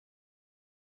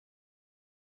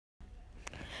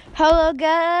Hello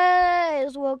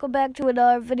guys, welcome back to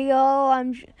another video.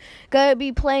 I'm gonna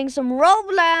be playing some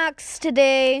Roblox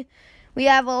today. We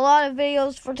have a lot of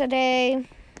videos for today.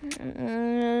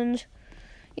 And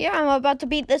yeah, I'm about to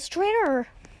beat this trainer.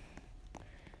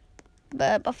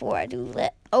 But before I do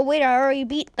that, oh wait, I already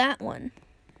beat that one.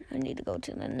 I need to go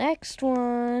to the next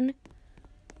one.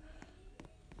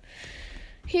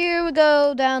 Here we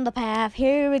go down the path,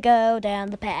 here we go down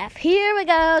the path, here we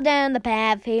go down the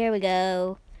path, here we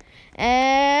go.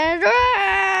 And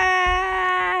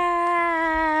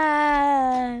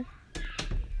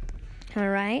all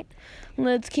right,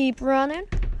 let's keep running.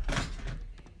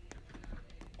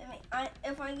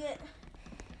 If I get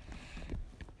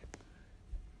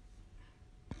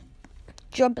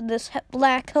Jump in this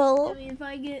black hole. if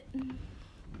I get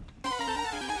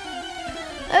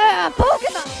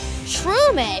Pokemon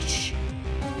Shroomish.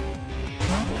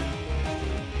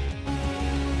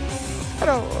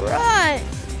 All right.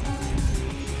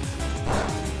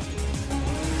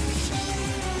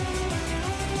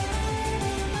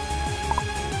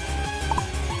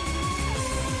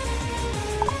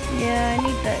 Yeah, I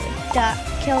need to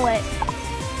kill it.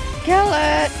 Kill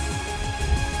it!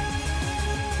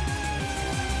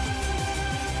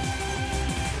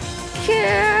 Kill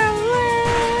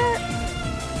it!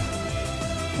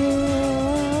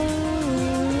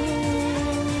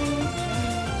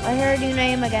 I heard your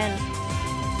name again.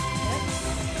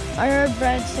 I heard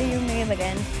Brad say your name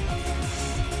again.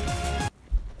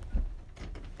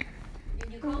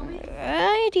 did you call me?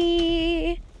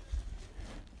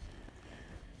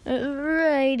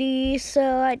 Alrighty,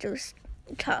 so I just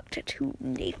talked to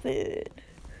Nathan.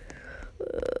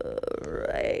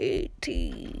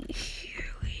 Alrighty,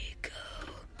 here we go.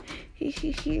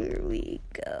 Here we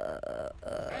go.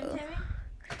 And Timmy,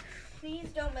 please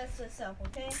don't mess this up,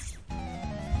 okay?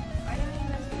 I don't even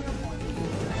mess this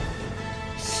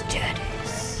up.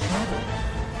 Status.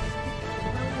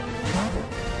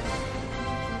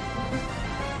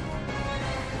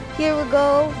 Here we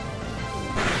go.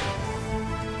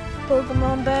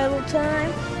 Pokemon battle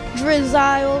time.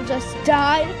 Drizzile just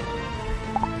died.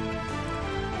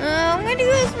 I'm gonna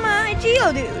use my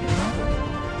Geodude.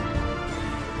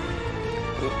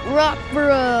 Rock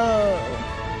Bro.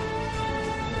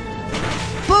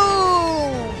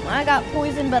 Boom! I got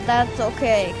poisoned, but that's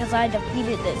okay, because I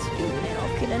defeated this dude, and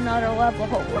I'll get another level,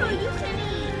 hopefully. You can eat.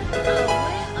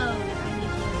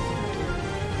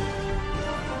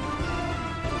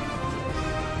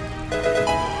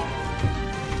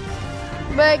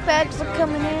 Backpacks are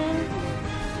coming in.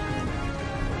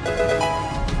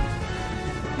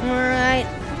 Alright.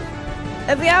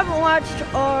 If you haven't watched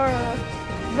our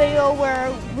video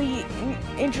where we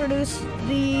introduce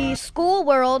the school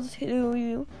world to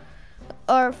you,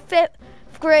 our my fifth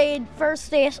grade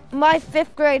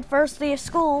first day of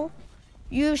school,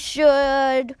 you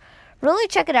should really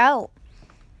check it out.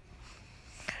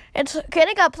 It's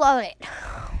getting uploaded.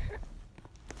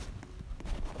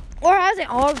 Or has it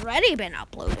already been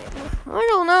uploaded? I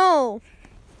don't know.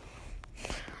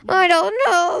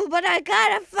 But I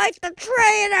gotta fight the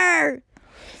trainer.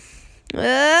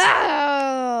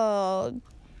 Oh,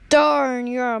 darn,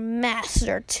 you're a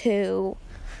master too.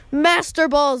 Master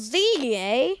Ball Z,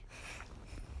 eh?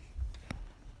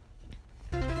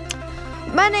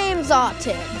 My name's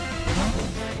Autumn,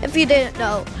 if you didn't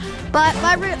know. But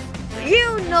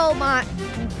you know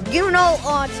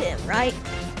Autumn, right?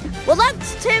 Well,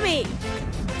 that's Timmy.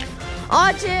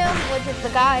 Autumn, which is the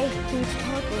guy who's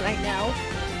talking right now,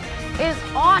 is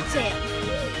Autumn.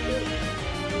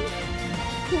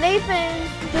 Nathan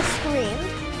just screamed.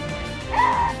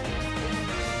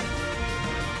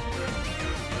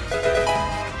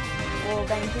 Well,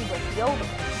 then he was yodeling.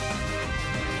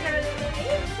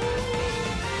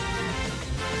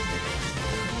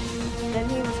 Then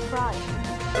he was crying.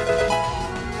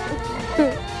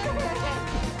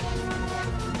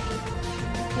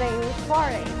 Then he was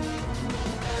farting.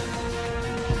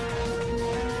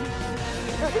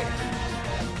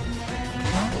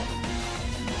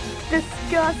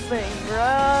 Disgusting,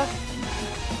 bruh.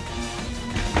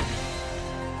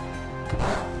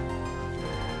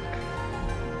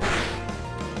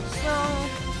 So,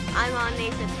 I'm on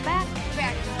Nathan's back.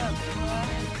 Back up.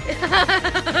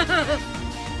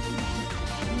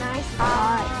 Nice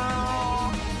eye.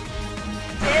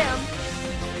 Tim.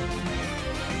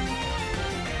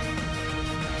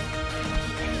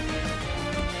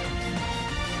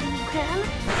 You can?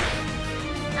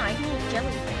 No, I can eat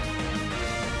jellyfish.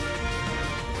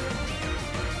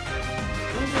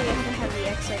 Usually you have to have the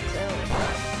XXL.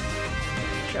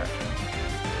 Sure.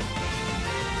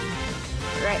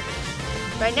 Right.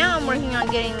 Right now I'm working on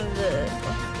getting the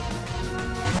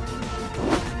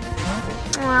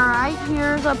Alright,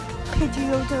 here's a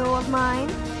Pidgeotto of mine.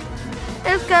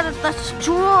 It's gonna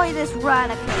destroy this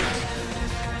Raticate.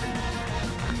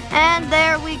 And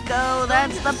there we go.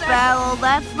 That's the battle.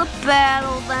 That's the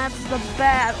battle. That's the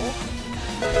battle.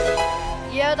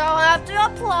 You don't have to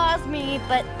applaud me,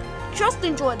 but just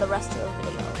enjoy the rest of the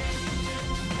video.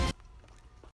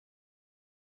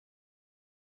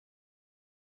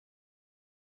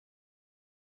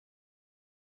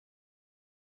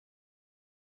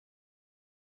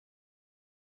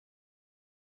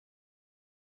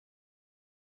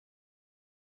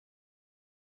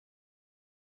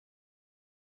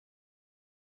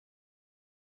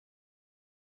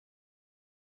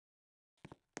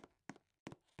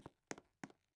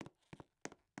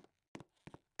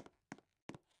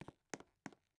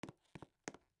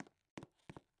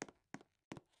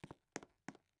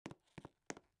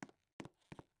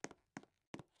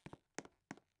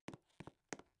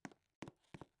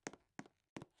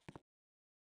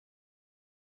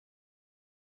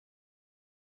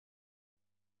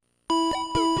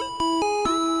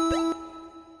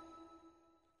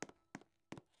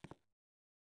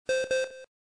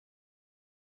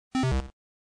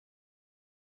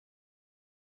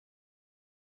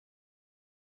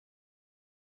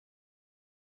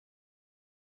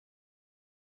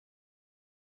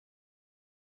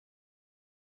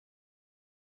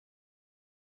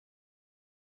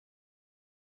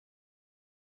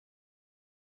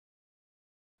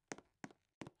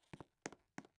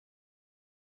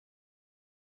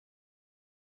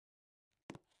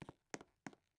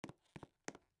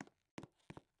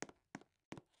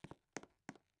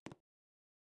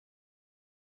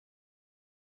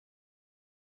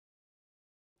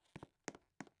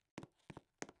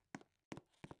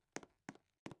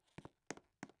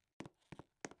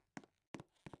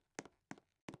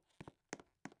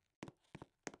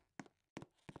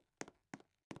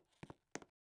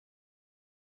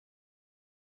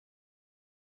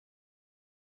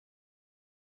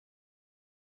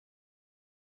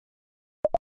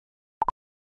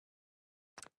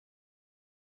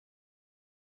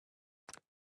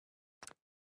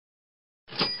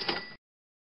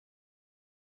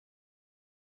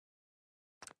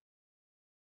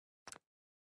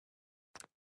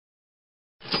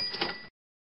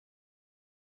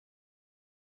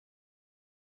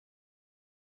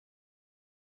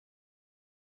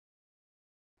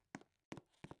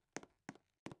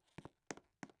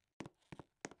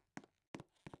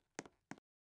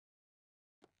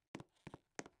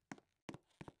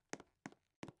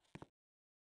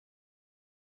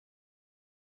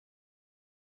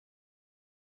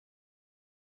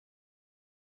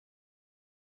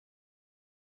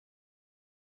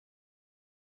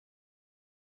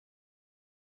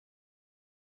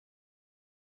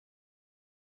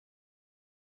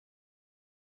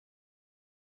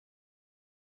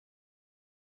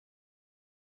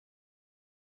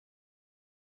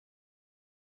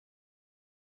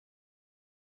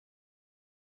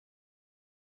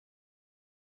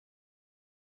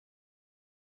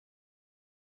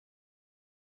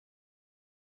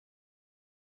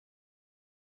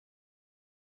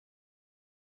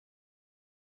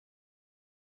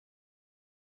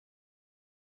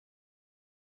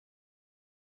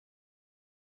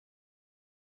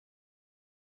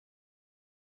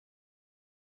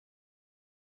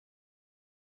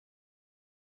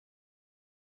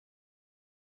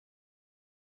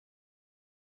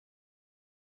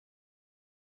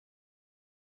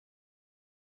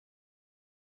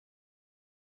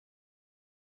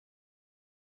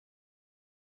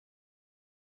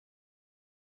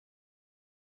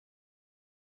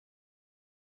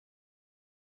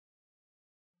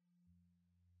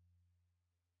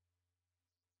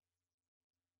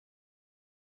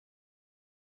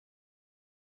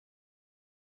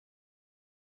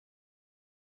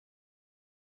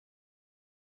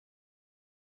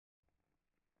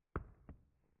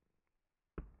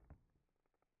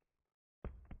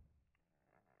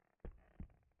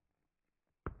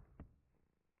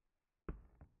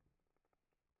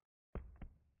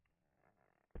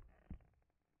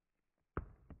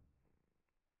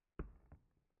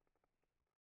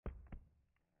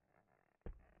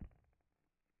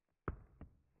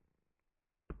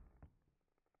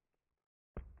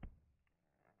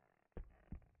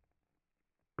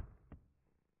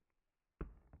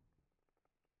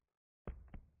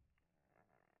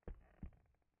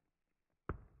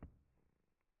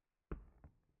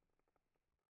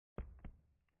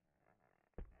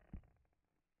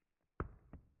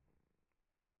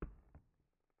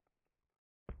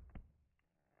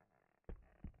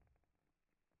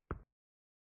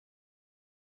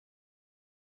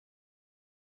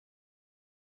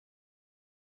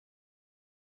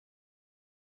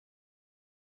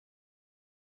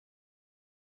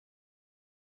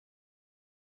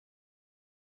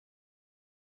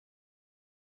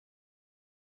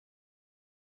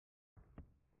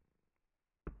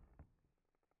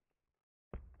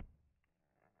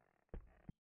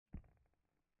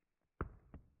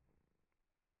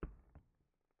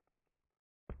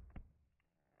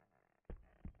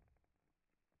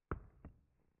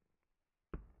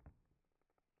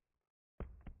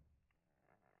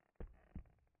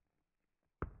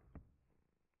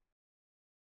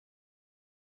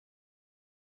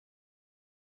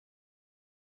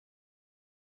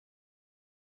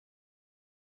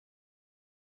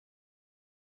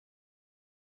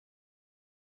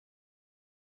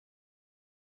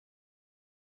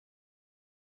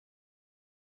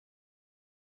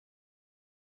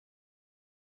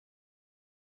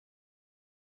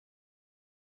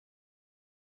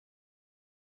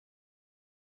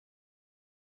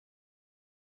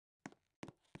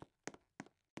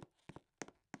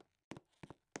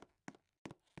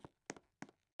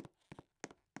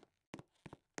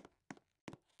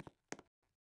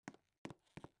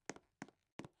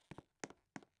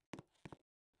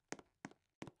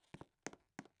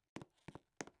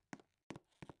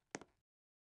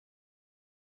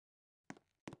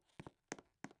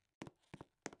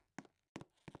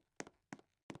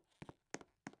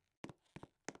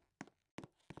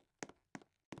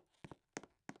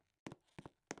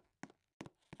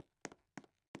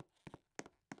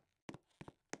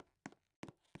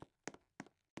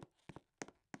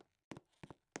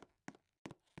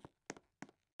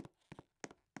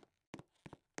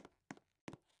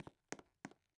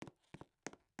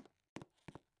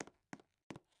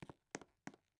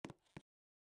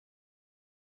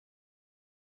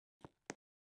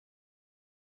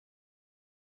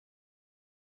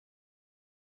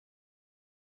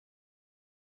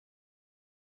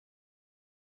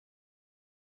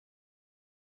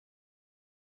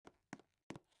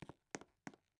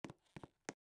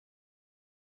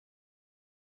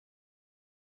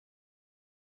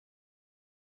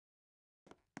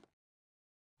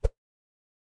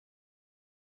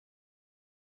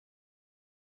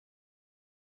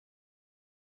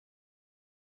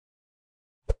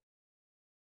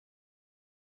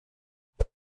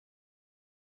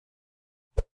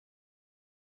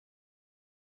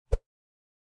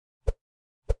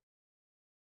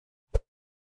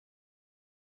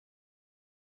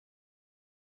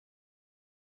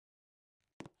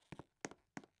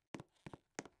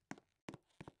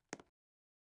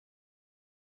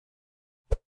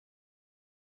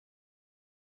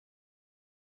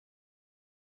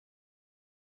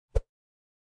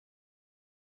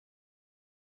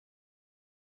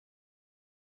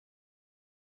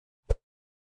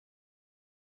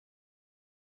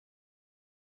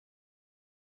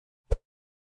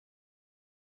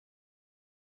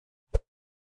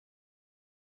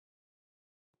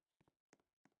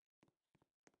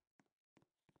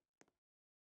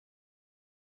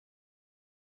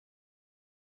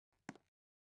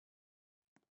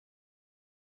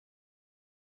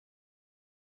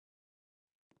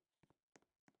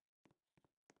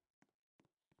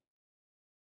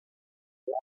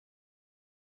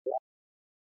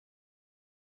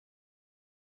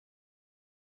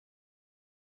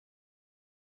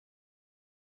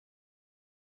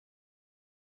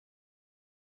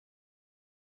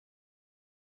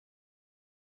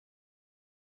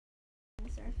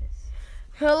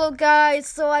 Hello guys,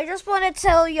 so I just want to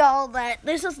tell y'all that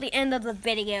this is the end of the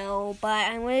video, but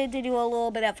I wanted to do a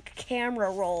little bit of a camera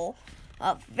roll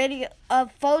of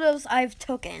photos I've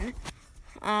taken.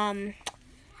 I've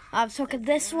taken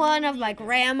this one of my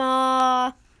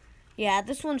grandma. Yeah,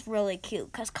 this one's really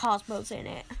cute because Cosmo's in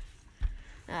it.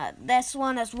 This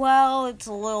one as well, it's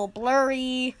a little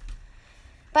blurry.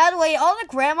 By the way, all the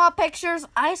grandma pictures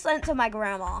I sent to my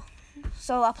grandma.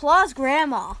 So applause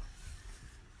grandma.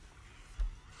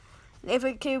 If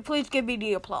it can, please give me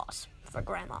the applause for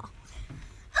grandma.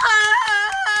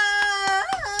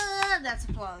 That's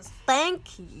applause. Thank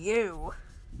you.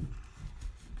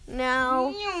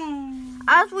 Now,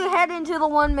 as we head into the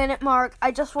 1 minute mark, I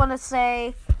just want to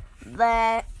say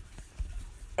that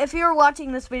if you're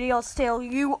watching this video still,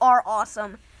 you are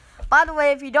awesome. By the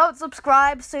way, if you don't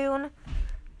subscribe soon,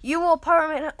 you will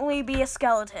permanently be a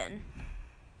skeleton.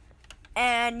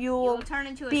 And you will turn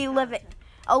into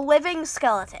a living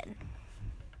skeleton.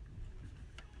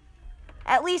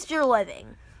 At least you're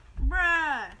living.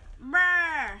 Bruh.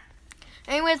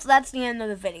 Anyways, that's the end of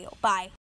the video. Bye.